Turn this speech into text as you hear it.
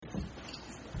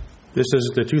This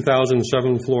is the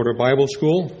 2007 Florida Bible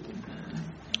School.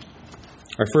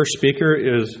 Our first speaker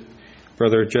is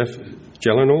Brother Jeff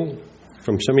Gelano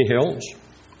from Simi Hills.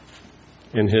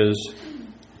 And his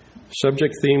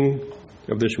subject theme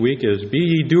of this week is Be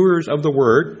Ye Doers of the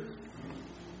Word.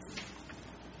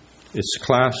 It's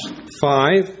Class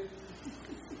 5,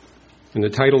 and the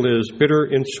title is Bitter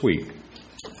and Sweet.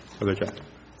 Brother Jeff.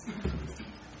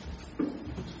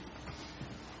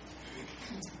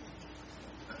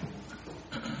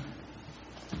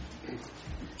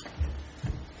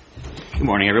 Good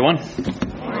morning, everyone.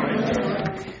 Good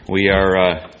morning. We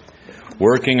are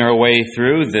working our way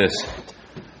through this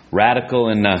radical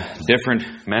and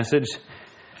different message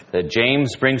that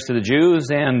James brings to the Jews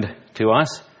and to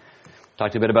us.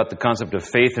 Talked a bit about the concept of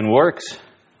faith and works.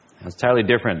 It's entirely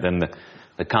different than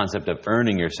the concept of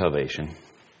earning your salvation.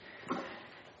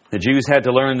 The Jews had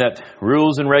to learn that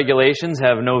rules and regulations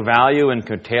have no value in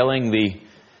curtailing the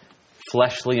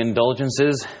fleshly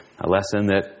indulgences, a lesson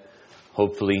that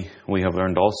hopefully we have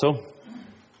learned also.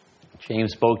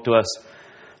 James spoke to us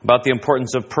about the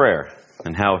importance of prayer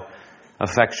and how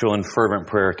effectual and fervent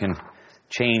prayer can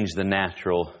change the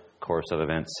natural course of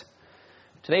events.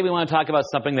 Today we want to talk about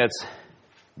something that's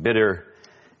bitter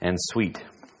and sweet.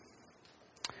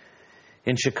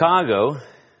 In Chicago,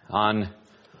 on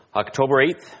October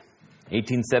 8th,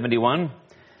 1871,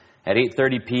 at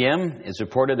 8:30 p.m., it's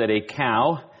reported that a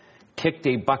cow kicked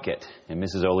a bucket in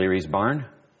Mrs. O'Leary's barn.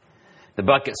 The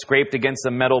bucket scraped against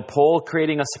a metal pole,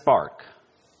 creating a spark.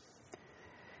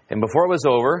 And before it was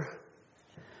over,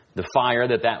 the fire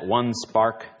that one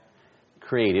spark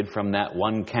created from that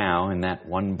one cow in that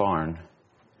one barn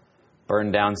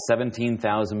burned down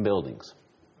 17,000 buildings.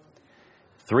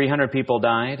 300 people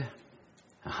died.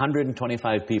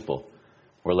 125 people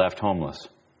were left homeless.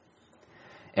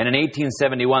 And in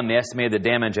 1871, they estimated the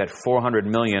damage at $400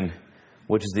 million,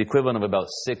 which is the equivalent of about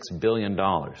 $6 billion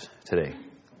today.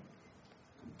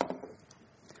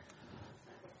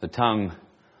 The tongue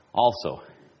also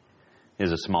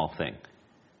is a small thing.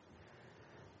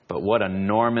 But what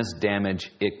enormous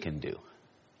damage it can do.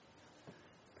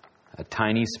 A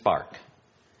tiny spark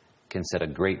can set a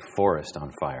great forest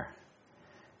on fire.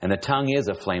 And the tongue is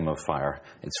a flame of fire.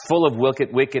 It's full of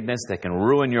wickedness that can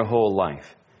ruin your whole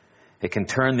life. It can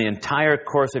turn the entire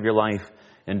course of your life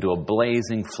into a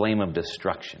blazing flame of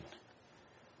destruction,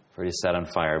 for it is set on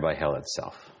fire by hell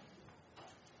itself.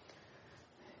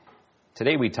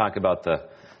 Today we talk about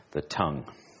the tongue.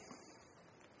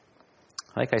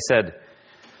 Like I said,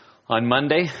 on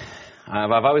Monday,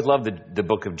 I've always loved the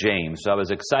book of James, so I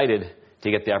was excited to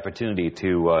get the opportunity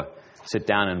to sit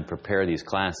down and prepare these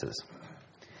classes.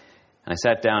 And I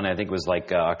sat down, I think it was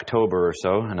like October or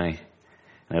so, and I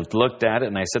looked at it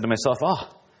and I said to myself,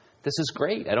 this is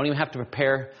great. I don't even have to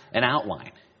prepare an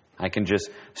outline. I can just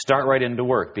start right into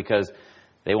work because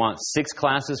they want 6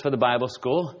 classes for the Bible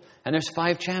school, and there's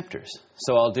 5 chapters.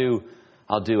 So I'll do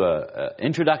a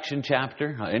introduction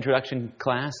chapter, an introduction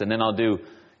class, and then I'll do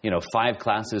 5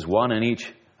 classes, 1 in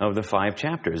each of the 5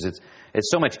 chapters. It's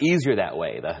so much easier that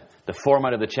way. The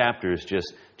format of the chapters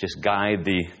just guide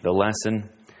the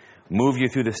lesson, move you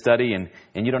through the study, and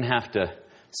you don't have to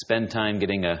spend time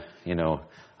getting an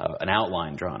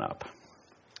outline drawn up.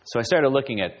 So I started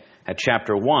looking at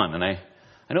chapter 1, and I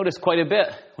noticed quite a bit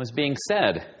was being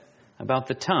said about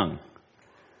the tongue.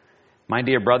 My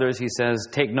dear brothers, he says,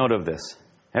 take note of this.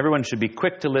 Everyone should be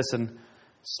quick to listen,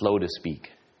 slow to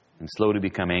speak, and slow to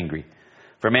become angry.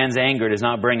 For man's anger does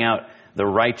not bring out the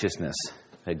righteousness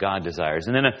that God desires.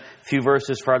 And then a few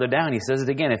verses farther down, he says it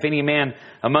again. If any man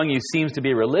among you seems to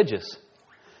be religious,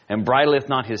 and bridleth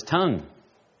not his tongue,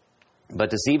 but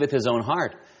deceiveth his own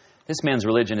heart, this man's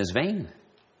religion is vain.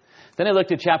 Then I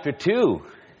looked at chapter 2,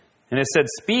 and it said,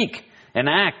 speak and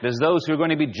act as those who are going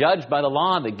to be judged by the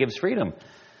law that gives freedom.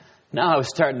 Now I was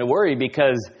starting to worry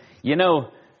because,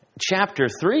 chapter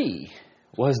 3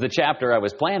 was the chapter I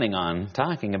was planning on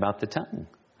talking about the tongue.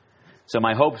 So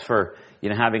my hopes for,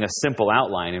 having a simple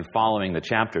outline and following the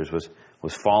chapters was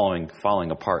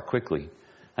falling apart quickly.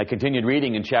 I continued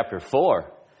reading in chapter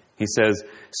 4. He says,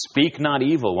 speak not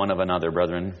evil one of another,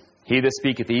 brethren. He that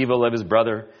speaketh evil of his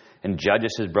brother and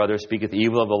judgeth his brother speaketh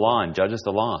evil of the law and judgeth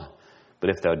the law.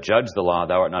 But if thou judge the law,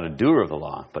 thou art not a doer of the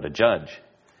law, but a judge.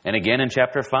 And again in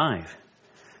chapter 5,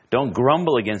 don't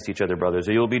grumble against each other, brothers,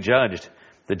 or you will be judged.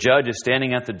 The judge is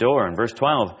standing at the door. In verse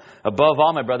 12, above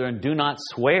all, my brethren, do not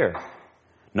swear,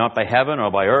 not by heaven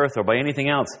or by earth or by anything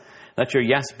else. Let your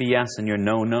yes be yes and your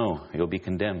no, no. You'll be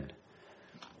condemned.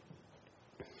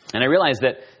 And I realized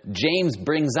that James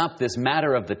brings up this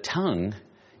matter of the tongue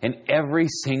in every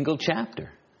single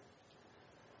chapter.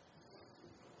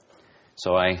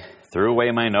 So I threw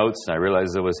away my notes, and I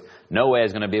realized there was no way I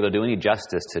was going to be able to do any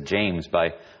justice to James by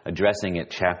addressing it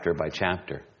chapter by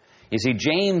chapter. You see,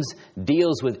 James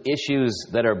deals with issues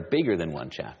that are bigger than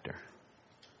one chapter.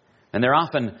 And they're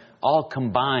often all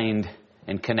combined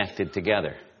and connected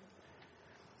together.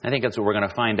 I think that's what we're going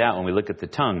to find out when we look at the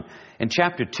tongue. In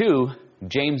chapter 2,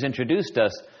 James introduced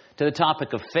us to the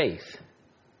topic of faith.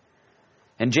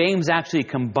 And James actually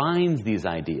combines these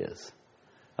ideas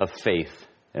of faith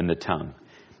and the tongue.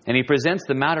 And he presents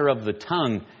the matter of the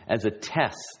tongue as a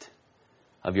test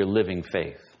of your living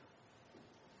faith.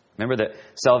 Remember that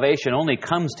salvation only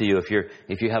comes to you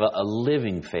if you have a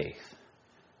living faith,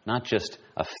 not just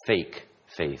a fake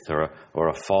faith or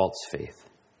a false faith.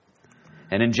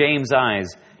 And in James' eyes,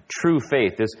 true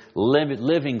faith, this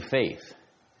living faith,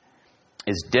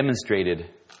 is demonstrated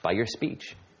by your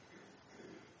speech.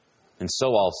 And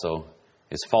so also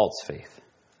is false faith.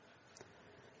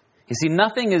 You see,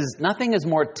 nothing is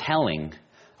more telling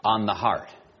on the heart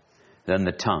than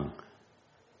the tongue.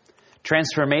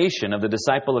 Transformation of the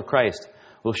disciple of Christ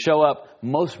will show up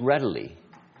most readily,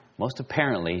 most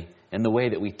apparently, in the way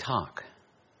that we talk.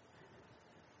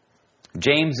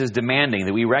 James is demanding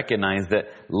that we recognize that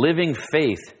living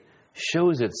faith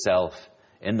shows itself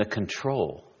in the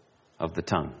control of the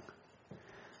tongue.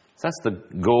 So that's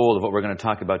the goal of what we're going to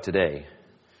talk about today.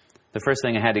 The first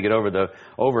thing I had to get over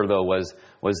though was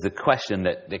the question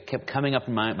that kept coming up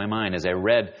in my mind as I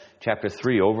read chapter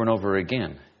 3 over and over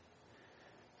again.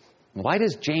 Why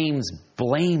does James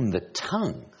blame the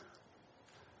tongue?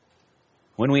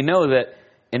 When we know that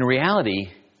in reality,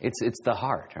 it's the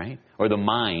heart, right? Or the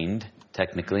mind,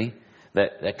 technically,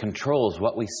 that controls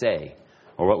what we say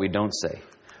or what we don't say.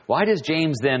 Why does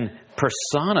James then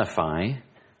personify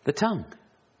the tongue?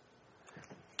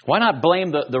 Why not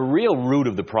blame the real root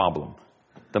of the problem,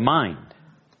 the mind?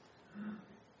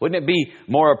 Wouldn't it be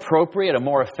more appropriate and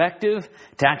more effective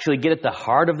to actually get at the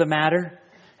heart of the matter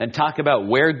and talk about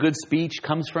where good speech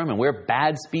comes from and where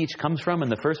bad speech comes from in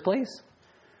the first place?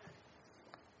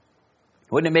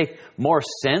 Wouldn't it make more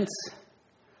sense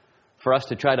for us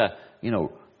to try to,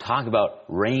 talk about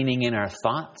reining in our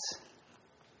thoughts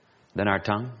than our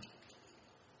tongue?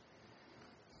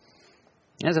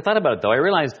 As I thought about it, though, I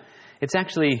realized it's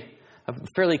actually a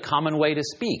fairly common way to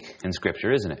speak in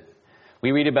Scripture, isn't it?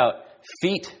 We read about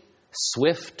feet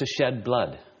swift to shed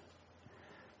blood,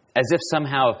 as if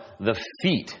somehow the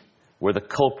feet were the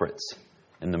culprits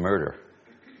in the murder.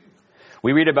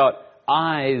 We read about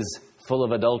eyes full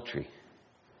of adultery,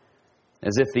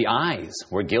 as if the eyes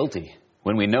were guilty,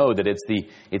 when we know that it's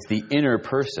the inner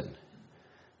person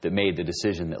that made the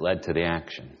decision that led to the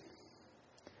action.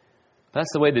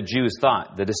 That's the way the Jews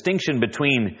thought. The distinction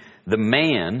between the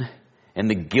man and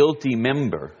the guilty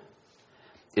member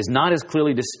is not as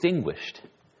clearly distinguished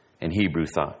in Hebrew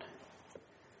thought.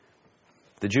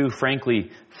 The Jew, frankly,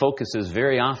 focuses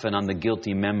very often on the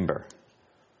guilty member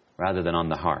rather than on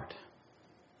the heart.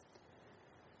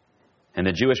 And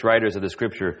the Jewish writers of the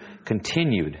Scripture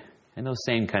continued in those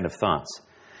same kind of thoughts.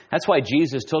 That's why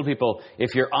Jesus told people,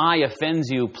 if your eye offends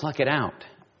you, pluck it out.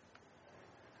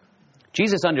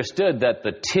 Jesus understood that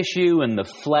the tissue and the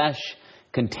flesh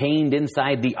contained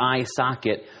inside the eye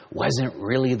socket wasn't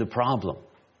really the problem.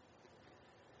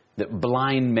 That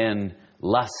blind men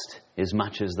lust as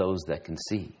much as those that can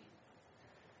see.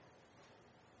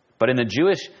 But in the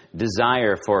Jewish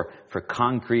desire for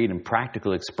concrete and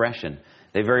practical expression,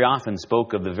 they very often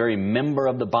spoke of the very member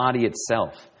of the body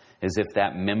itself as if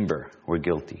that member were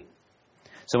guilty.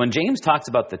 So when James talks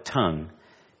about the tongue,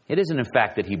 it isn't in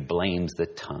fact that he blames the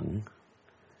tongue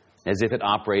as if it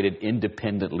operated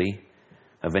independently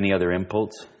of any other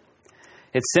impulse.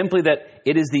 It's simply that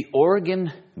it is the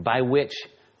organ by which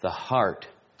the heart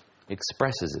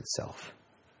expresses itself.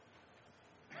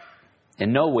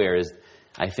 And nowhere is,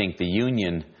 I think, the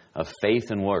union of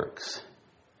faith and works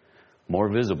more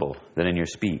visible than in your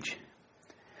speech.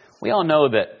 We all know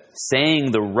that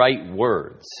saying the right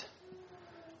words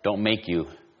don't make you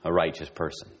a righteous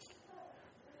person.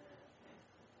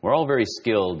 We're all very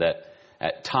skilled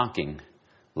at talking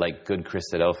like good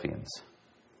Christadelphians.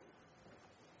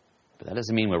 But that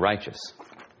doesn't mean we're righteous.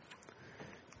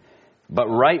 But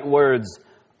right words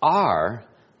are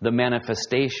the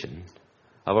manifestation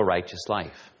of a righteous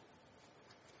life.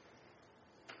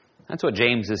 That's what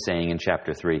James is saying in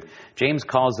chapter 3. James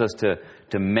calls us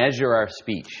to measure our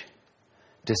speech,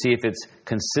 to see if it's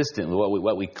consistent with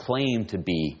what we claim to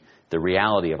be the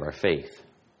reality of our faith.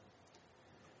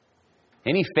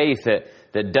 Any faith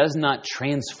that does not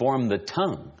transform the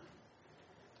tongue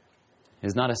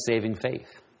is not a saving faith.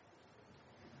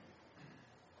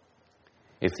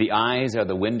 If the eyes are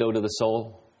the window to the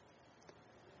soul,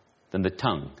 then the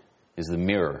tongue is the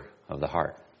mirror of the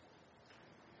heart.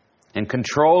 And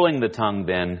controlling the tongue,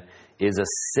 then, is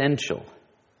essential.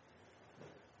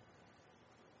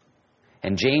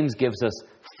 And James gives us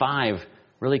 5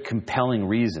 really compelling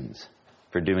reasons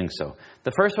for doing so.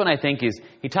 The first one, I think, is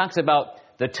he talks about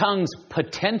the tongue's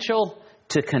potential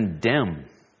to condemn.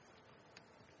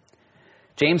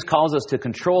 James calls us to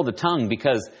control the tongue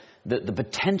because the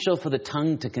potential for the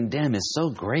tongue to condemn is so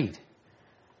great.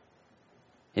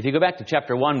 If you go back to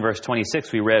chapter 1, verse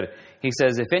 26, we read, he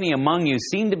says, "If any among you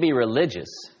seem to be religious,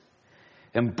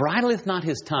 and bridleth not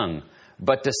his tongue,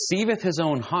 but deceiveth his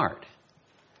own heart,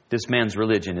 this man's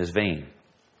religion is vain."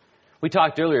 We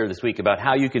talked earlier this week about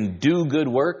how you can do good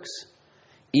works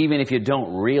even if you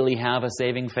don't really have a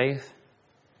saving faith.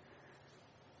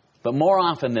 But more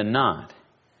often than not,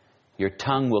 your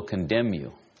tongue will condemn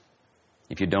you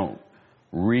if you don't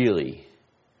really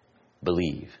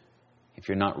believe, if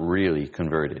you're not really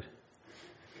converted.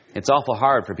 It's awful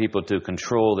hard for people to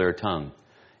control their tongue.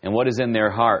 And what is in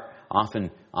their heart often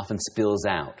spills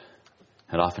out.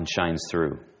 It often shines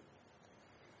through.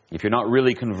 If you're not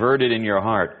really converted in your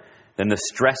heart, then the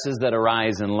stresses that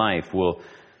arise in life will,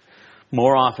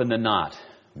 more often than not,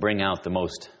 bring out the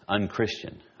most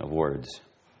unchristian of words.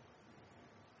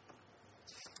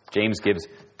 James gives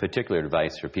particular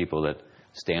advice for people that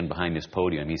stand behind this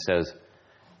podium. He says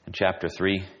in chapter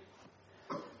 3,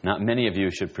 "Not many of you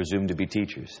should presume to be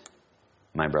teachers,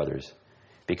 my brothers,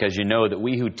 because you know that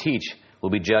we who teach will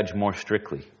be judged more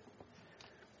strictly.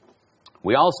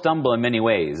 We all stumble in many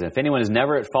ways. If anyone is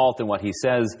never at fault in what he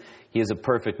says, he is a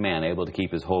perfect man, able to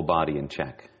keep his whole body in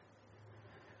check."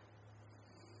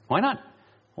 Why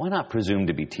not presume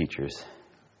to be teachers?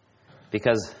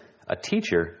 Because a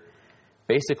teacher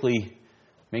basically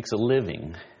makes a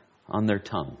living on their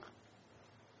tongue.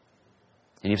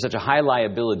 And you have such a high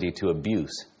liability to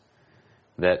abuse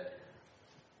that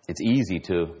it's easy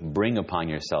to bring upon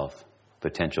yourself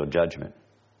potential judgment.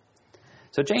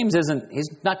 So James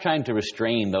he's not trying to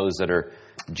restrain those that are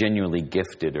genuinely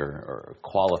gifted or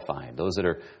qualified, those that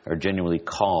are genuinely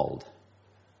called,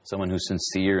 someone who's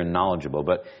sincere and knowledgeable.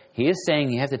 But he is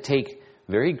saying you have to take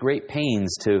very great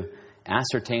pains to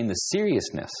ascertain the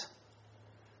seriousness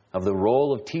of the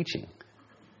role of teaching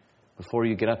before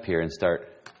you get up here and start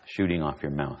shooting off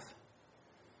your mouth.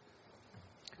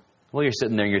 Well, you're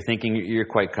sitting there, you're thinking you're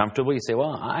quite comfortable. You say,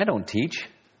 "Well, I don't teach.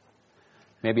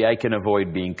 Maybe I can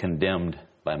avoid being condemned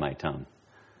by my tongue."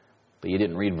 But you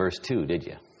didn't read verse 2, did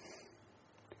you?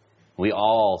 We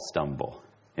all stumble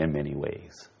in many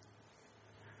ways.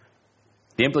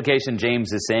 The implication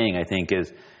James is saying, I think,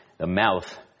 is the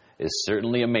mouth is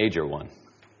certainly a major one.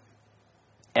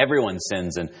 Everyone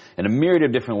sins in a myriad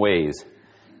of different ways.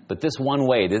 But this one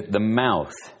way, the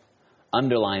mouth,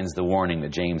 underlines the warning that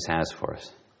James has for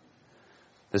us.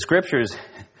 The Scriptures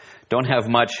don't have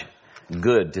much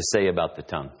good to say about the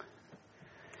tongue.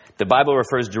 The Bible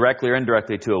refers directly or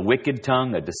indirectly to a wicked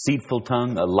tongue, a deceitful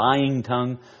tongue, a lying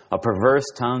tongue, a perverse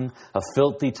tongue, a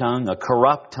filthy tongue, a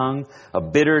corrupt tongue, a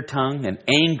bitter tongue, an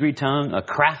angry tongue, a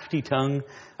crafty tongue,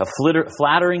 a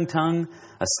flattering tongue,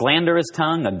 a slanderous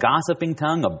tongue, a gossiping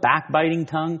tongue, a backbiting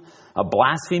tongue, a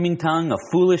blaspheming tongue, a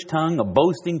foolish tongue, a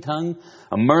boasting tongue,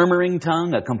 a murmuring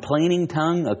tongue, a complaining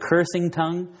tongue, a cursing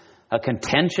tongue, a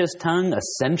contentious tongue, a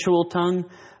sensual tongue,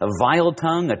 a vile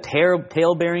tongue, a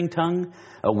tale-bearing tongue,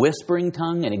 a whispering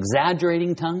tongue, an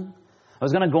exaggerating tongue. I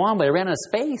was going to go on, but I ran out of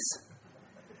space.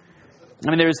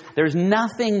 I mean, there's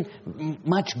nothing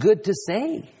much good to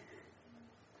say.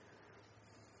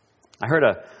 I heard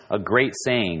a great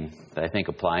saying that I think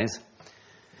applies.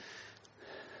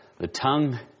 The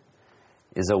tongue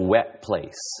is a wet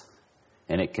place,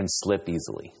 and it can slip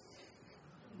easily.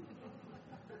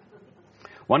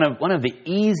 One of the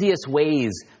easiest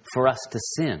ways for us to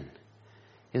sin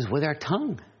is with our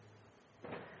tongue.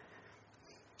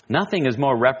 Nothing is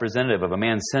more representative of a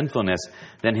man's sinfulness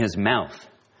than his mouth.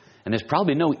 And there's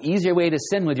probably no easier way to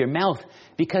sin with your mouth,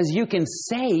 because you can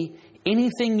say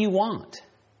anything you want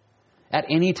at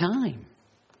any time.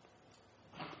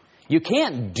 You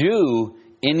can't do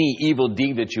any evil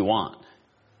deed that you want,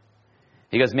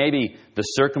 because maybe the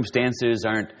circumstances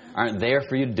aren't there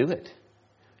for you to do it.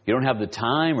 You don't have the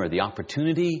time or the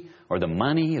opportunity or the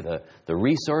money, the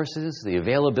resources, the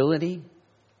availability.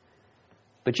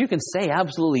 But you can say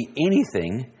absolutely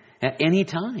anything at any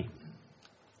time.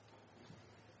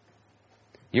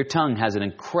 Your tongue has an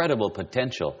incredible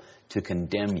potential to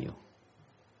condemn you.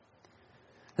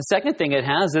 The second thing it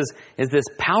has is this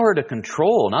power to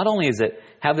control. Not only does it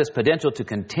have this potential to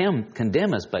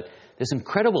condemn us, but this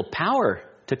incredible power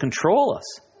to control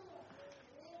us.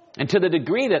 And to the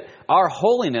degree that our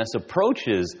holiness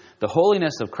approaches the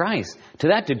holiness of Christ, to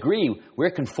that degree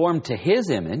we're conformed to His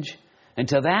image, and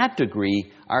to that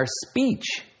degree our speech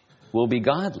will be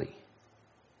godly.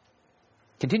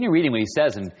 Continue reading what he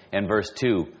says in verse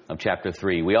 2 of chapter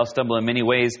 3. We all stumble in many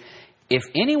ways. If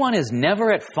anyone is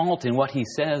never at fault in what he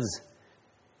says,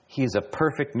 he is a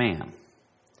perfect man,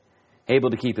 able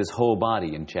to keep his whole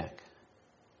body in check.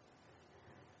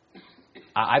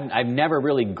 I've never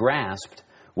really grasped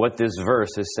what this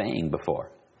verse is saying before.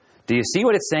 Do you see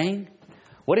what it's saying?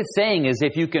 What it's saying is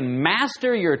if you can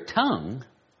master your tongue,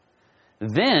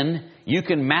 then you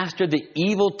can master the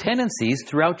evil tendencies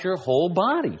throughout your whole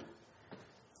body.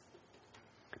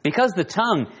 Because the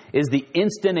tongue is the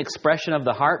instant expression of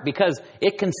the heart, because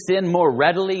it can sin more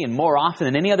readily and more often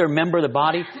than any other member of the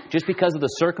body just because of the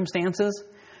circumstances,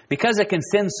 because it can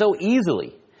sin so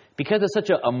easily, because it's such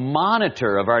a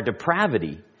monitor of our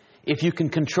depravity, if you can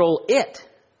control it,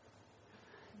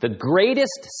 the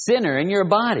greatest sinner in your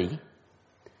body,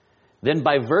 then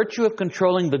by virtue of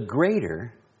controlling the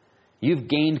greater, you've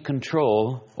gained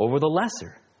control over the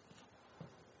lesser.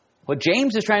 What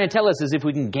James is trying to tell us is if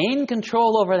we can gain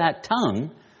control over that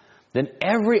tongue, then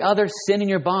every other sin in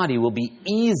your body will be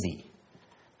easy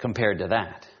compared to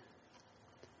that.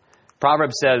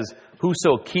 Proverbs says,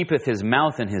 whoso keepeth his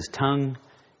mouth and his tongue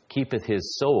keepeth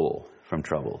his soul from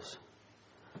troubles.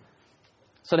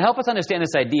 So to help us understand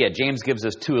this idea, James gives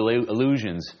us two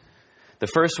allusions. The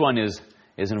first one is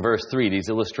in verse 3, these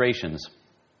illustrations.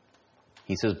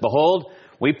 He says, behold,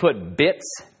 we put bits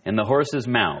in the horses'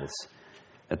 mouths,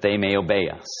 that they may obey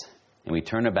us, and we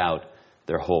turn about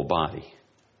their whole body.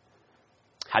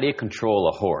 How do you control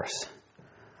a horse?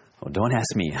 Well, don't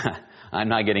ask me. I'm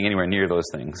not getting anywhere near those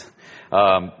things.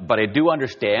 But I do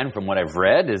understand from what I've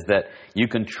read is that you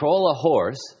control a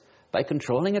horse by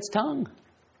controlling its tongue.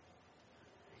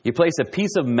 You place a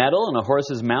piece of metal in a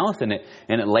horse's mouth and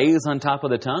it lays on top of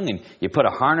the tongue, and you put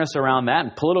a harness around that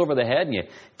and pull it over the head, and you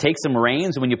take some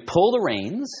reins. And when you pull the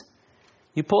reins,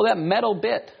 you pull that metal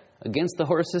bit against the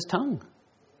horse's tongue.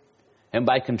 And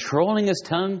by controlling his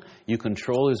tongue, you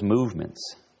control his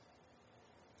movements.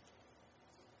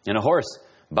 And a horse,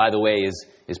 by the way,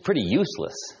 is pretty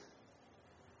useless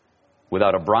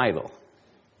without a bridle.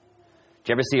 Did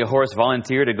you ever see a horse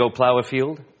volunteer to go plow a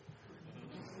field?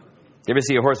 Did you ever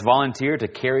see a horse volunteer to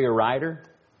carry a rider?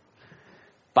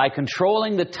 By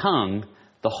controlling the tongue,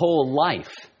 the whole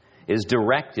life is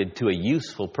directed to a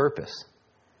useful purpose.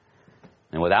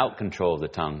 And without control of the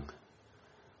tongue,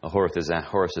 a horse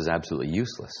is absolutely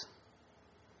useless.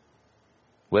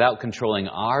 Without controlling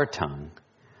our tongue,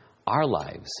 our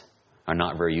lives are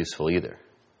not very useful either.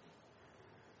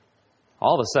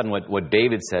 All of a sudden, what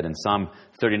David said in Psalm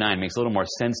 39 makes a little more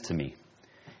sense to me.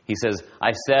 He says,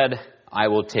 I said, I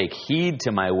will take heed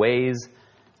to my ways,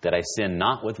 that I sin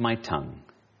not with my tongue.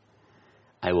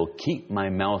 I will keep my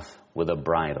mouth with a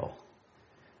bridle,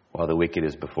 while the wicked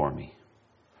is before me.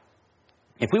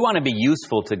 If we want to be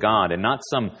useful to God and not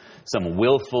some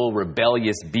willful,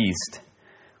 rebellious beast,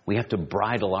 we have to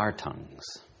bridle our tongues.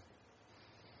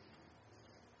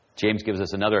 James gives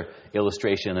us another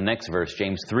illustration in the next verse,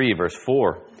 James 3, verse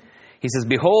 4. He says,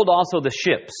 behold also the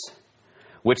ships,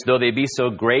 which though they be so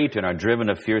great and are driven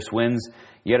of fierce winds,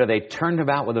 yet are they turned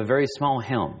about with a very small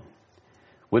helm,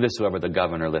 whithersoever the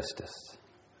governor listeth.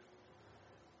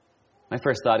 My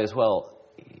first thought is, well,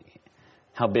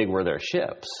 how big were their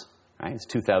ships? Right? It's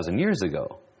 2,000 years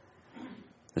ago.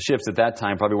 The ships at that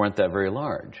time probably weren't that very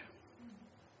large.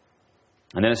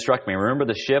 And then it struck me, remember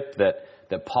the ship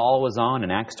that Paul was on in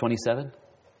Acts 27?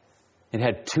 It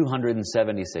had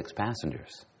 276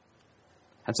 passengers.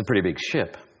 That's a pretty big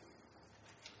ship.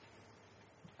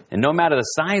 And no matter the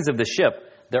size of the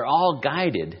ship, they're all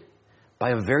guided by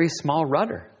a very small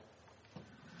rudder.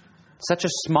 Such a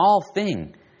small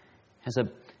thing has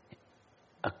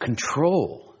a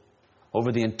control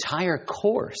over the entire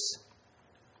course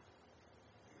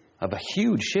of a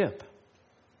huge ship.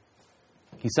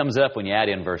 He sums it up when you add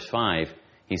in verse 5.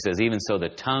 He says, even so the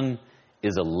tongue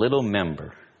is a little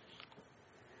member,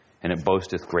 and it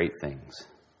boasteth great things.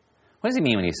 What does he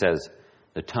mean when he says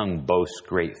the tongue boasts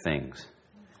great things?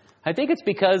 I think it's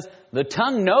because the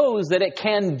tongue knows that it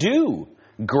can do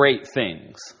great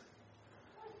things.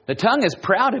 The tongue is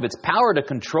proud of its power to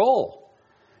control.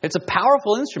 It's a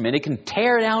powerful instrument. It can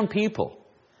tear down people.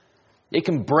 It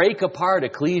can break apart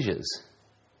ecclesias.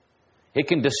 It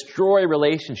can destroy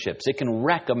relationships. It can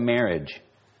wreck a marriage.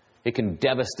 It can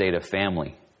devastate a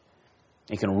family.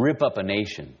 It can rip up a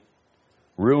nation,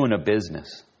 ruin a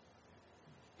business.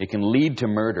 It can lead to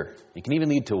murder. It can even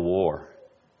lead to war.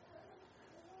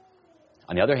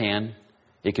 On the other hand,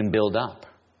 it can build up.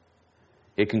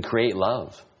 It can create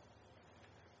love.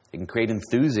 It can create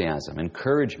enthusiasm,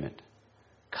 encouragement,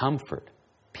 comfort,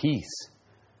 peace,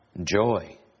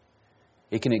 joy.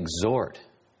 It can exhort.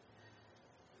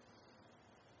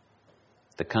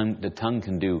 The tongue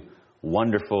can do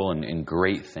wonderful and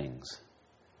great things.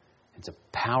 It's a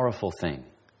powerful thing.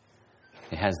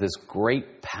 It has this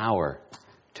great power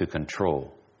to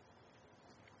control.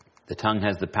 The tongue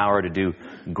has the power to do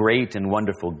great and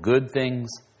wonderful good things,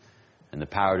 and the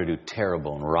power to do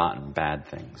terrible and rotten bad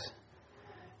things.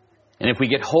 And if we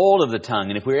get hold of the tongue,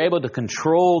 and if we're able to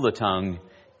control the tongue,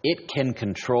 it can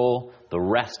control the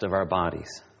rest of our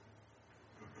bodies.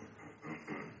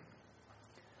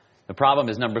 The problem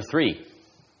is number 3.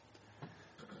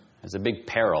 There's a big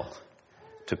peril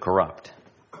to corrupt.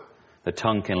 The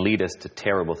tongue can lead us to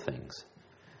terrible things.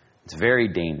 It's very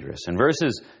dangerous. In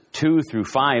verses 2 through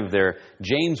 5 there,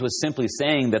 James was simply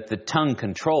saying that the tongue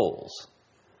controls.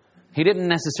 He didn't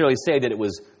necessarily say that it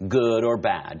was good or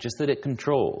bad, just that it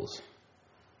controls.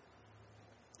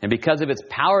 And because of its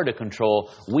power to control,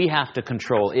 we have to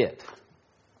control it.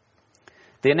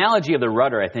 The analogy of the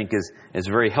rudder, I think, is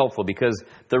very helpful because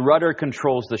the rudder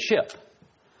controls the ship,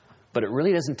 but it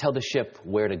really doesn't tell the ship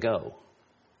where to go.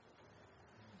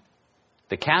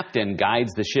 The captain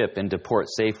guides the ship into port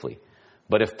safely,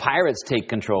 but if pirates take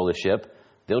control of the ship,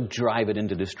 they'll drive it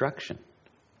into destruction.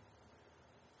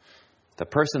 The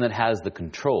person that has the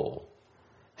control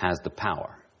has the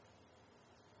power.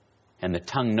 And the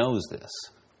tongue knows this,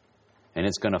 and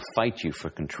it's going to fight you for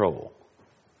control.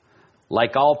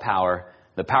 Like all power,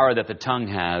 the power that the tongue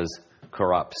has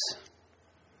corrupts.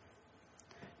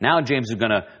 Now James is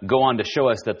going to go on to show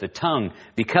us that the tongue,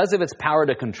 because of its power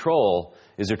to control,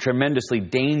 is a tremendously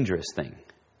dangerous thing.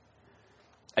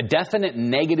 A definite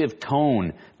negative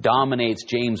tone dominates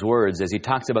James' words as he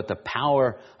talks about the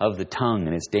power of the tongue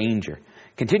and its danger.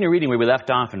 Continue reading where we left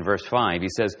off in verse 5. He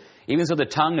says, "Even so the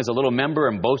tongue is a little member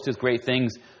and boasteth great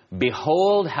things.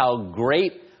 Behold how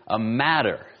great a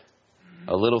matter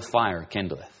a little fire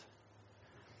kindleth."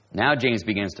 Now James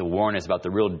begins to warn us about the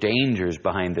real dangers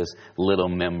behind this little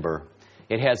member.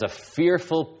 It has a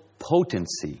fearful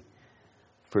potency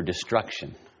for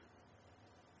destruction.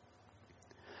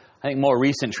 I think more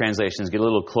recent translations get a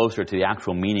little closer to the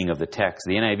actual meaning of the text.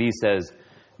 The NIV says,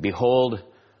 "Behold,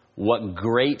 what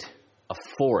great a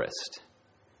forest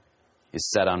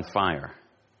is set on fire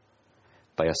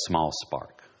by a small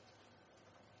spark."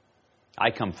 I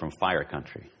come from fire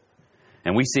country,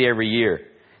 and we see every year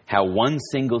how one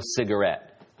single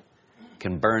cigarette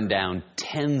can burn down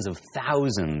tens of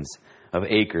thousands of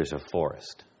acres of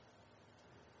forest.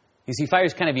 You see, fire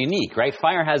is kind of unique, right?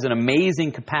 Fire has an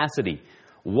amazing capacity.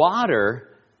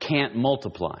 Water can't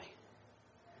multiply.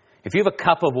 If you have a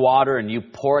cup of water and you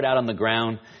pour it out on the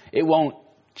ground, it won't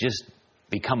just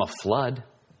become a flood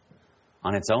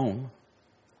on its own.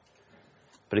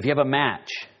 But if you have a match,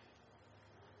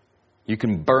 you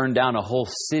can burn down a whole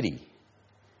city.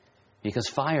 Because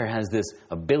fire has this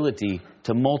ability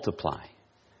to multiply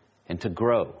and to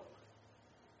grow.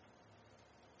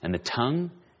 And the tongue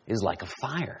is like a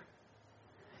fire.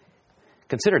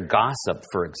 Consider gossip,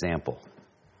 for example.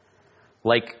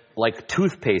 Like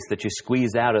toothpaste that you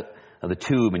squeeze out of the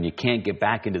tube and you can't get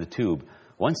back into the tube.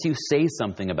 Once you say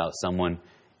something about someone,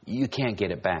 you can't get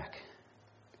it back.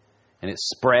 And it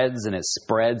spreads and it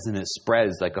spreads and it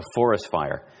spreads like a forest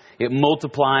fire. It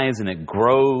multiplies and it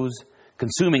grows,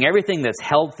 consuming everything that's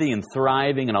healthy and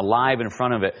thriving and alive in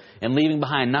front of it, and leaving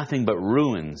behind nothing but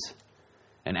ruins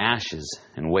and ashes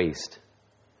and waste.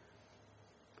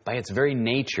 By its very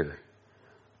nature,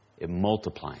 it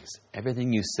multiplies.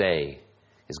 Everything you say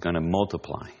is going to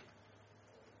multiply.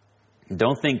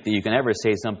 Don't think that you can ever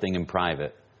say something in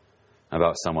private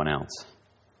about someone else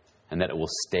and that it will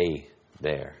stay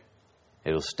there.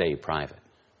 It'll stay private.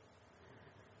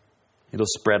 It'll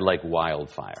spread like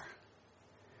wildfire.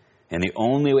 And the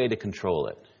only way to control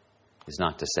it is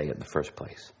not to say it in the first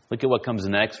place. Look at what comes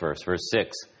in the next verse, verse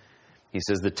 6. He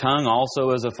says, "The tongue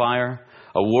also is a fire,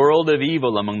 a world of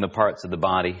evil among the parts of the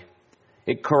body.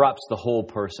 It corrupts the whole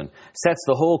person, sets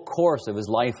the whole course of his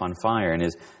life on fire, and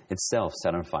is itself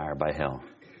set on fire by hell."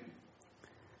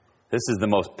 This is the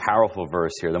most powerful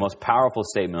verse here, the most powerful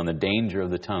statement on the danger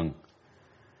of the tongue.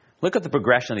 Look at the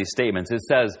progression of these statements. It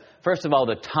says, first of all,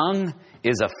 the tongue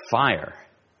is a fire.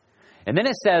 And then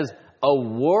it says, a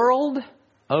world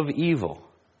of evil.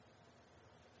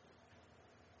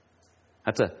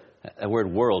 That's a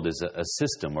word world is a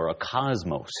system or a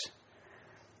cosmos.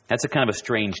 That's a kind of a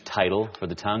strange title for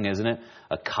the tongue, isn't it?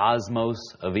 A cosmos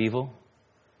of evil.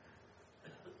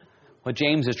 What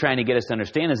James is trying to get us to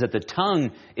understand is that the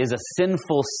tongue is a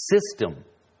sinful system.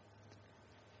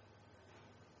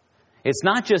 It's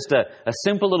not just a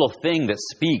simple little thing that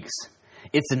speaks.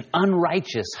 It's an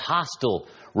unrighteous, hostile,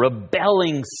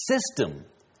 rebelling system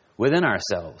within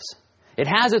ourselves. It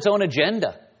has its own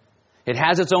agenda. It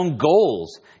has its own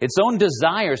goals, its own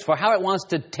desires for how it wants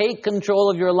to take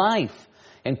control of your life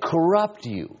and corrupt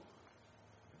you.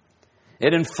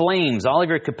 It inflames all of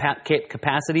your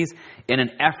capacities in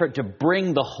an effort to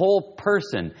bring the whole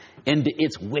person into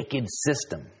its wicked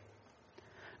system.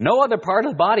 No other part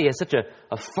of the body has such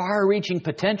a far-reaching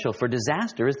potential for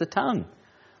disaster as the tongue.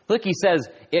 Look, he says,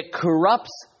 it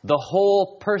corrupts the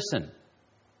whole person.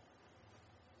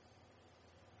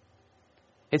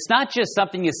 It's not just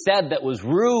something you said that was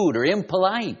rude or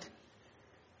impolite.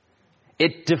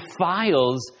 It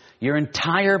defiles your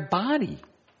entire body.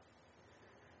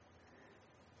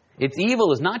 Its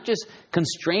evil is not just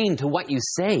constrained to what you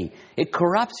say. It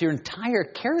corrupts your entire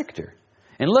character.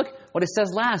 And look what it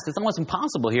says last. It's almost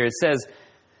impossible here. It says,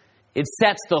 it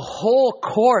sets the whole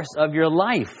course of your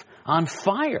life on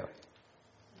fire.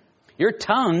 Your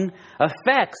tongue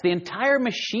affects the entire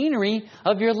machinery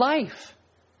of your life.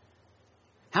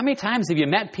 How many times have you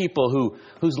met people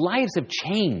whose lives have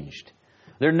changed?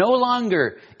 They're no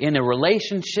longer in a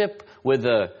relationship with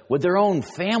their own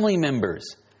family members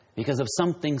because of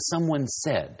something someone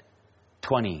said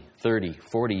 20, 30,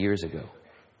 40 years ago.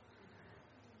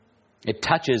 It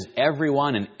touches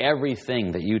everyone and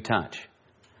everything that you touch.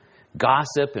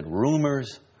 Gossip and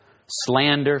rumors,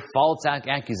 slander, false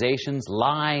accusations,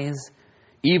 lies,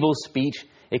 evil speech.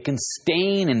 It can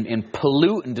stain and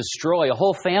pollute and destroy a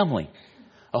whole family,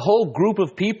 a whole group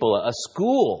of people, a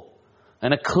school,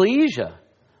 an ecclesia,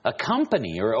 a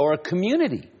company, or a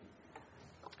community.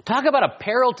 Talk about a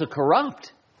peril to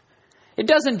corrupt. It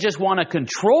doesn't just want to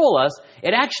control us.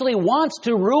 It actually wants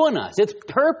to ruin us. Its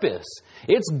purpose,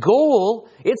 its goal,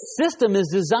 its system is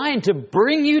designed to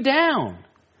bring you down.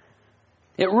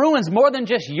 It ruins more than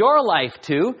just your life,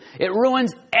 too. It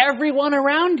ruins everyone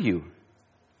around you.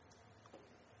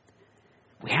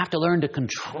 We have to learn to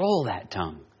control that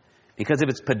tongue because of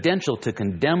its potential to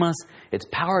condemn us, its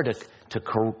power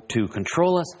to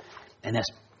control us, and its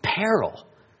peril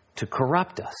to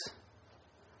corrupt us.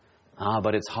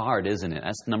 But it's hard, isn't it?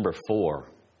 That's number 4.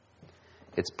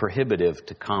 It's prohibitive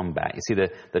to combat. You see,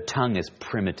 the tongue is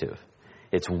primitive.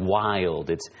 It's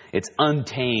wild. It's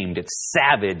untamed. It's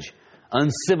savage,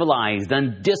 uncivilized,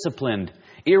 undisciplined,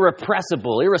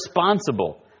 irrepressible,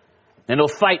 irresponsible. And it'll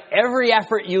fight every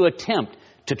effort you attempt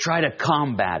to try to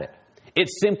combat it. It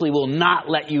simply will not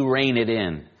let you rein it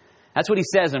in. That's what he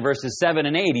says in verses 7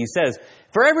 and 8. He says,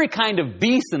 for every kind of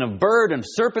beast and of bird and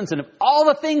serpents and of all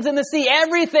the things in the sea,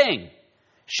 everything,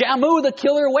 Shamu, the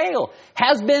killer whale,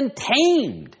 has been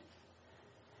tamed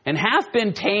and hath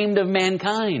been tamed of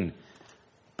mankind,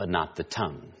 but not the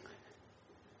tongue.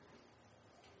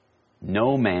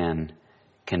 No man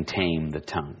can tame the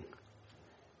tongue.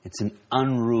 It's an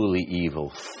unruly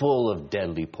evil, full of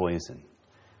deadly poison.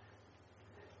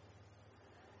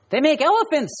 They make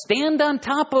elephants stand on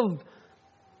top of,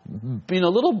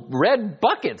 little red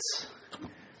buckets.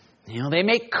 They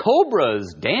make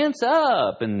cobras dance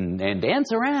up and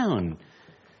dance around.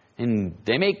 And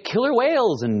they make killer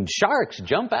whales and sharks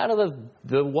jump out of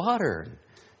the water and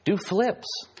do flips.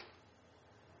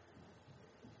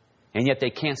 And yet they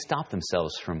can't stop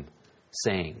themselves from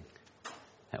saying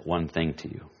that one thing to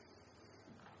you.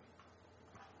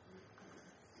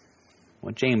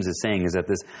 What James is saying is that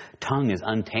this tongue is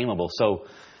untamable. So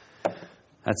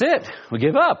that's it. We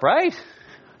give up, right?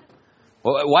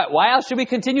 Well, why else should we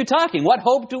continue talking? What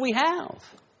hope do we have?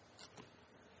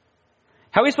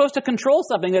 How are we supposed to control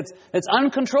something that's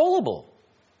uncontrollable?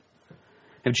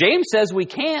 If James says we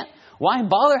can't, why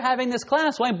bother having this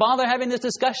class? Why bother having this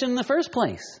discussion in the first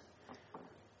place?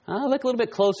 Look a little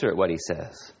bit closer at what he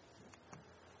says.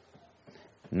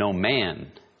 No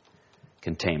man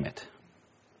can tame it.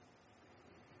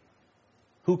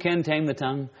 Who can tame the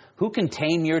tongue? Who can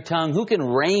tame your tongue? Who can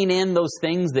rein in those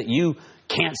things that you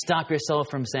can't stop yourself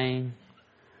from saying?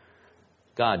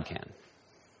 God can.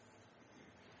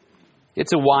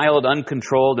 It's a wild,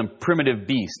 uncontrolled, and primitive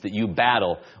beast that you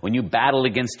battle when you battle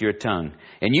against your tongue.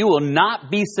 And you will not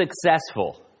be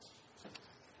successful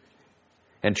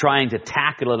in trying to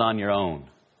tackle it on your own.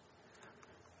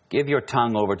 Give your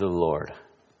tongue over to the Lord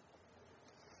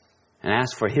and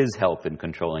ask for His help in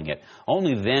controlling it.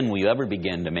 Only then will you ever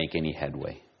begin to make any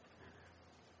headway.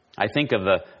 I think of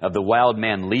the wild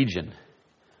man Legion,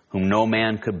 whom no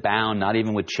man could bound, not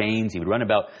even with chains. He would run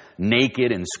about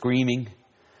naked and screaming.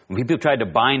 When people tried to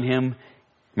bind him,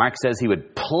 Mark says he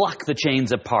would pluck the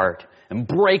chains apart and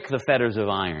break the fetters of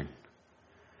iron.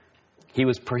 He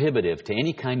was prohibitive to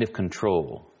any kind of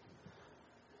control.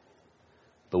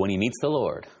 But when he meets the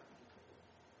Lord,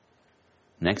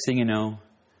 next thing you know,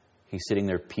 he's sitting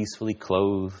there peacefully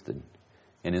clothed and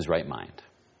in his right mind.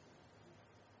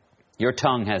 Your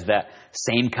tongue has that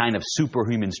same kind of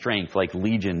superhuman strength like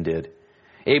Legion did,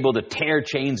 able to tear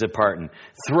chains apart and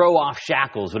throw off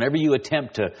shackles whenever you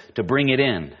attempt to bring it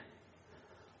in.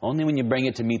 Only when you bring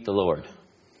it to meet the Lord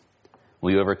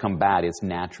will you ever combat its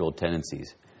natural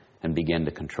tendencies and begin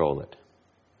to control it.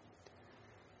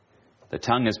 The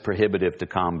tongue is prohibitive to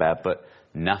combat, but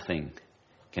nothing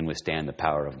can withstand the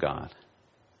power of God.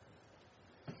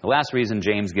 The last reason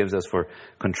James gives us for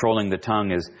controlling the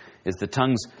tongue is the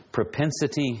tongue's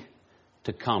propensity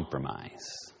to compromise.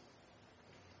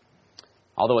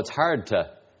 Although it's hard to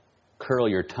curl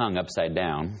your tongue upside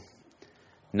down,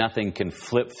 nothing can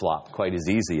flip-flop quite as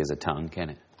easy as a tongue,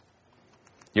 can it?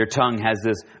 Your tongue has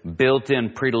this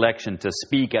built-in predilection to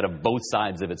speak out of both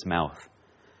sides of its mouth.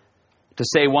 To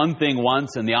say one thing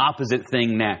once and the opposite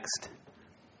thing next.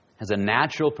 Has a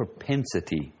natural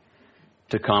propensity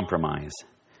to compromise.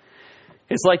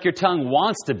 It's like your tongue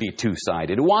wants to be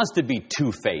two-sided. It wants to be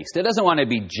two-faced. It doesn't want to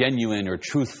be genuine or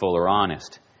truthful or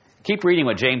honest. Keep reading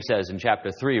what James says in chapter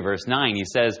 3, verse 9. He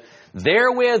says,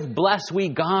 "Therewith bless we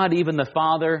God, even the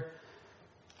Father,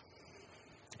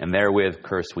 and therewith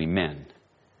curse we men,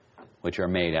 which are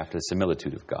made after the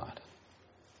similitude of God."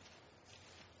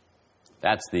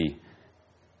 That's the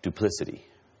duplicity.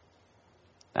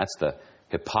 That's the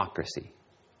hypocrisy.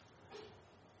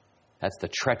 That's the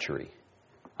treachery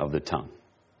of the tongue.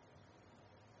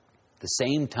 The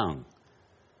same tongue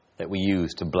that we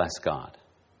use to bless God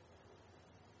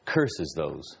curses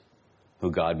those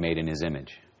who God made in His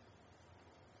image,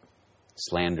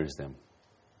 slanders them,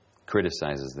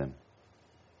 criticizes them,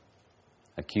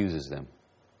 accuses them,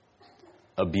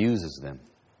 abuses them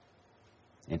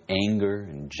in anger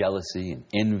and jealousy and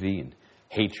envy and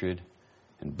hatred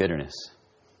and bitterness.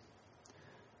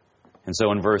 And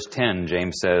so in verse 10,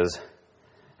 James says,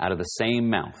 "Out of the same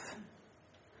mouth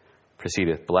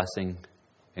proceedeth blessing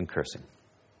and cursing.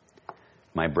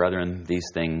 My brethren, these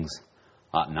things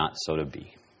ought not so to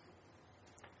be."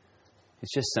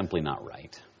 It's just simply not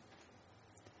right.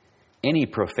 Any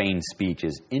profane speech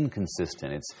is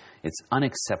inconsistent. It's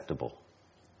unacceptable.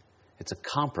 It's a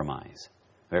compromise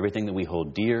of everything that we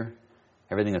hold dear,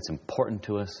 everything that's important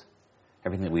to us,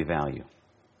 everything that we value.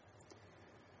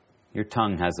 Your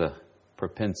tongue has a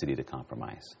propensity to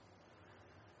compromise.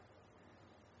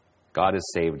 God has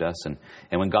saved us, and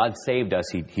when God saved us,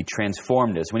 He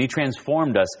transformed us. When He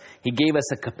transformed us, He gave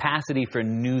us a capacity for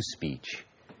new speech.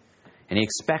 And He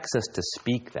expects us to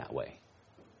speak that way.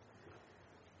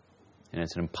 And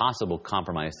it's an impossible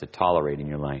compromise to tolerate in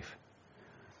your life.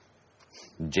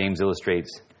 James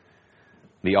illustrates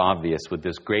the obvious with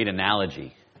this great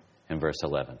analogy in verse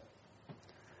 11.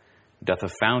 "Doth a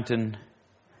fountain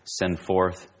send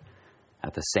forth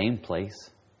at the same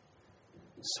place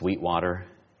sweet water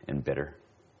and bitter?"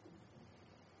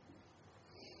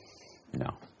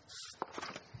 No.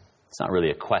 It's not really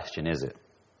a question, is it?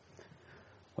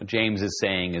 What James is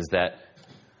saying is that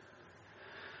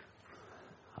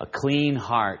a clean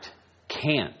heart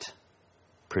can't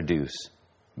produce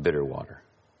bitter water.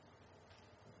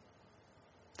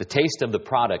 The taste of the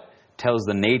product tells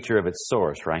the nature of its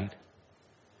source, right?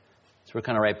 So we're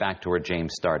kind of right back to where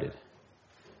James started.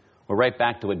 We're right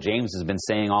back to what James has been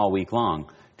saying all week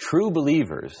long. True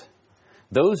believers,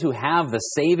 those who have the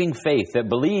saving faith that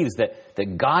believes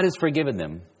that God has forgiven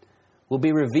them, will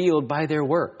be revealed by their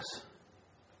works.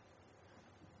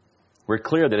 We're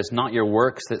clear that it's not your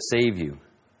works that save you,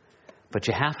 but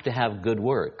you have to have good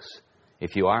works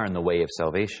if you are in the way of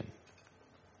salvation.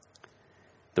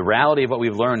 The reality of what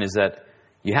we've learned is that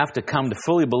you have to come to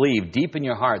fully believe deep in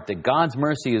your heart that God's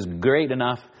mercy is great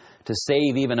enough to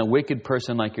save even a wicked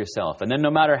person like yourself. And then no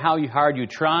matter how hard you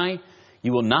try,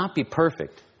 you will not be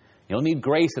perfect. You'll need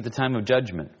grace at the time of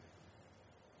judgment.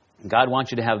 God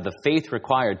wants you to have the faith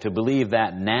required to believe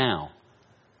that now.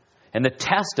 And the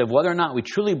test of whether or not we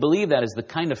truly believe that is the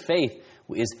kind of faith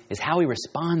is how we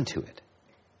respond to it.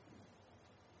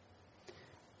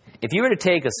 If you were to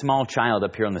take a small child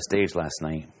up here on the stage last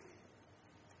night,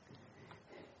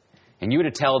 and you were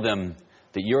to tell them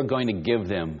that you're going to give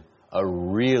them a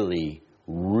really,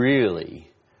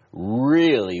 really,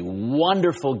 really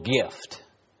wonderful gift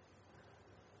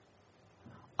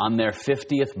on their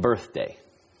 50th birthday,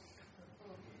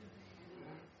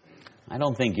 I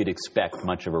don't think you'd expect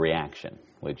much of a reaction,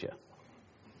 would you?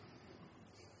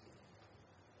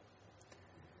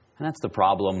 And that's the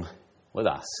problem with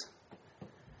us.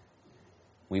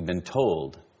 We've been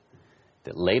told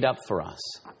that laid up for us,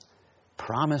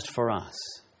 promised for us,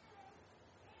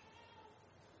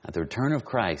 at the return of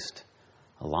Christ,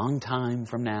 a long time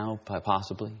from now,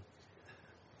 possibly,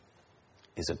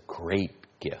 is a great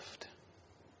gift.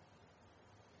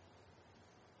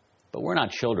 But we're not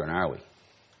children, are we?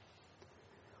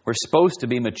 We're supposed to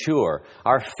be mature.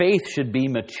 Our faith should be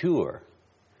mature.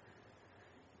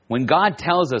 When God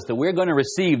tells us that we're going to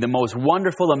receive the most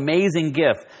wonderful, amazing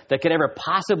gift that could ever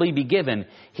possibly be given,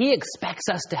 He expects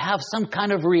us to have some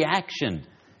kind of reaction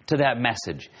to that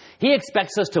message. He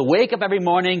expects us to wake up every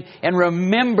morning and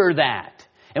remember that.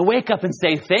 And wake up and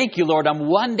say, thank you, Lord, I'm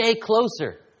one day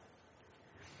closer.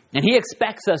 And He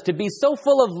expects us to be so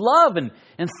full of love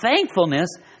and thankfulness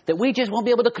that we just won't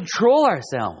be able to control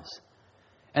ourselves.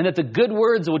 And that the good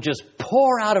words will just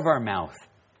pour out of our mouth.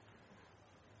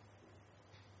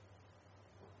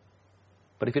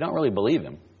 But if you don't really believe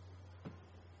Him,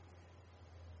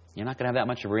 you're not going to have that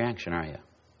much of a reaction, are you?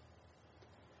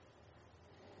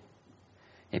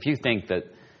 If you think that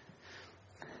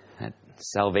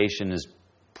salvation is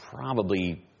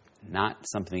probably not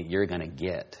something that you're going to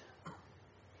get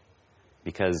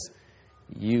because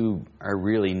you are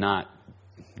really not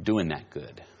doing that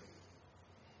good.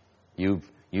 You've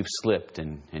slipped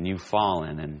and you've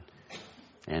fallen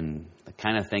and the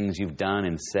kind of things you've done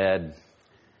and said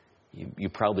you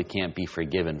probably can't be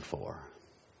forgiven for.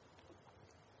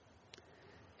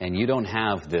 And you don't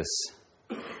have this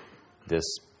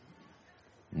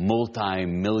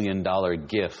multi-million-dollar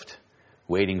gift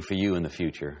waiting for you in the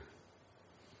future.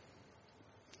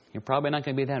 You're probably not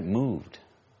going to be that moved,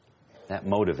 that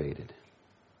motivated.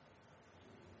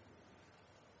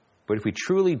 But if we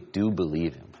truly do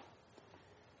believe Him,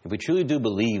 if we truly do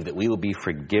believe that we will be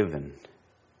forgiven,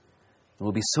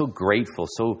 we'll be so grateful,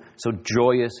 so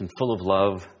joyous and full of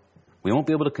love, we won't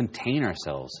be able to contain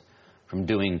ourselves from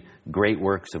doing great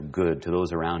works of good to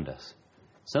those around us.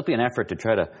 Simply an effort to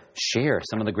try to share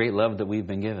some of the great love that we've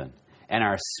been given. And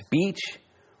our speech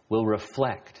will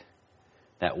reflect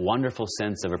that wonderful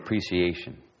sense of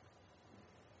appreciation.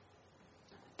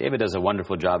 David does a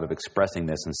wonderful job of expressing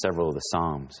this in several of the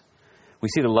Psalms. We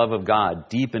see the love of God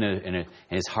deep in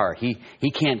his heart. He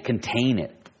can't contain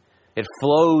it. It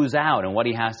flows out in what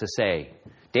he has to say.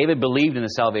 David believed in the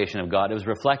salvation of God. It was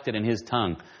reflected in his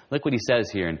tongue. Look what he says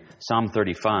here in Psalm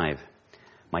 35.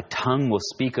 My tongue will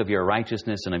speak of your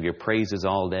righteousness and of your praises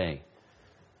all day.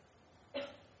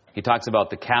 He talks about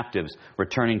the captives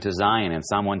returning to Zion in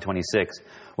Psalm 126.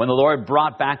 When the Lord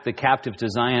brought back the captive to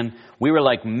Zion, we were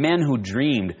like men who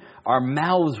dreamed. Our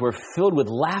mouths were filled with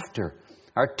laughter,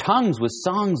 our tongues with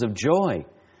songs of joy.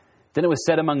 Then it was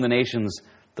said among the nations,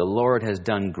 the Lord has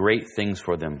done great things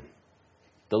for them.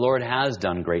 The Lord has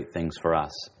done great things for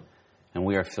us, and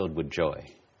we are filled with joy.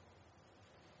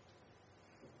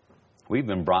 We've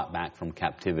been brought back from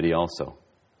captivity also.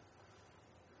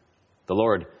 The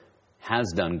Lord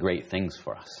has done great things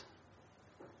for us.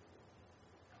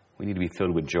 We need to be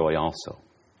filled with joy also.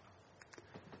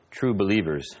 True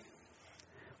believers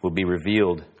will be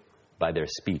revealed by their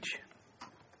speech.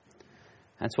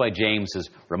 That's why James has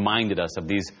reminded us of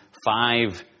these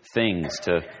 5 things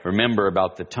to remember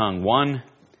about the tongue. 1,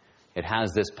 it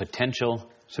has this potential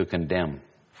to condemn.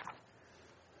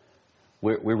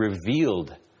 We're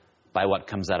revealed by what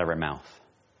comes out of our mouth.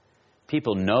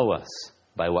 People know us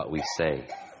by what we say.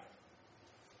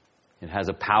 It has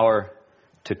a power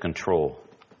to control.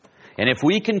 And if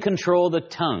we can control the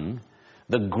tongue,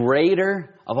 the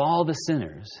greater of all the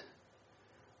sinners,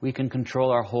 we can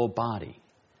control our whole body.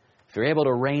 If you're able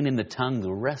to rein in the tongue,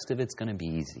 the rest of it's going to be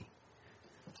easy.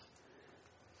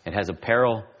 It has a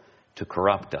peril to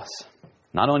corrupt us.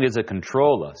 Not only does it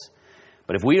control us,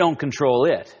 but if we don't control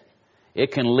it,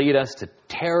 it can lead us to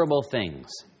terrible things,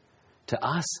 to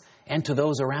us and to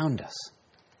those around us.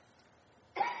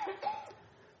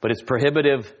 But it's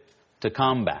prohibitive to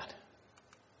combat.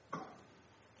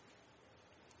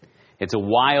 It's a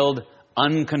wild,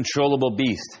 uncontrollable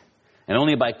beast. And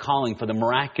only by calling for the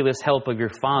miraculous help of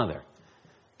your Father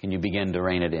can you begin to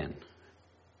rein it in.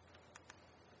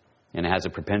 And it has a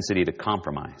propensity to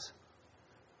compromise.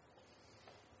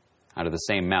 Out of the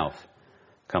same mouth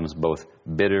comes both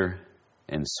bitter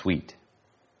and sweet.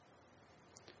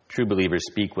 True believers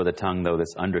speak with a tongue, though,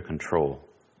 that's under control.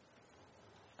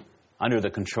 Under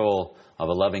the control of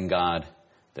a loving God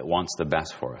that wants the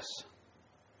best for us.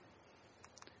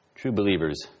 True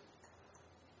believers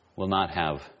will not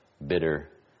have bitter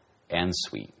and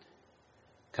sweet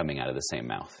coming out of the same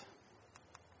mouth.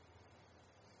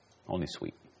 Only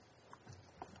sweet.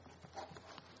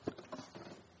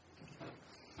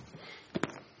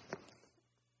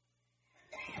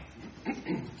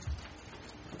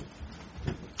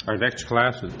 Our next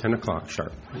class is 10 o'clock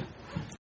sharp.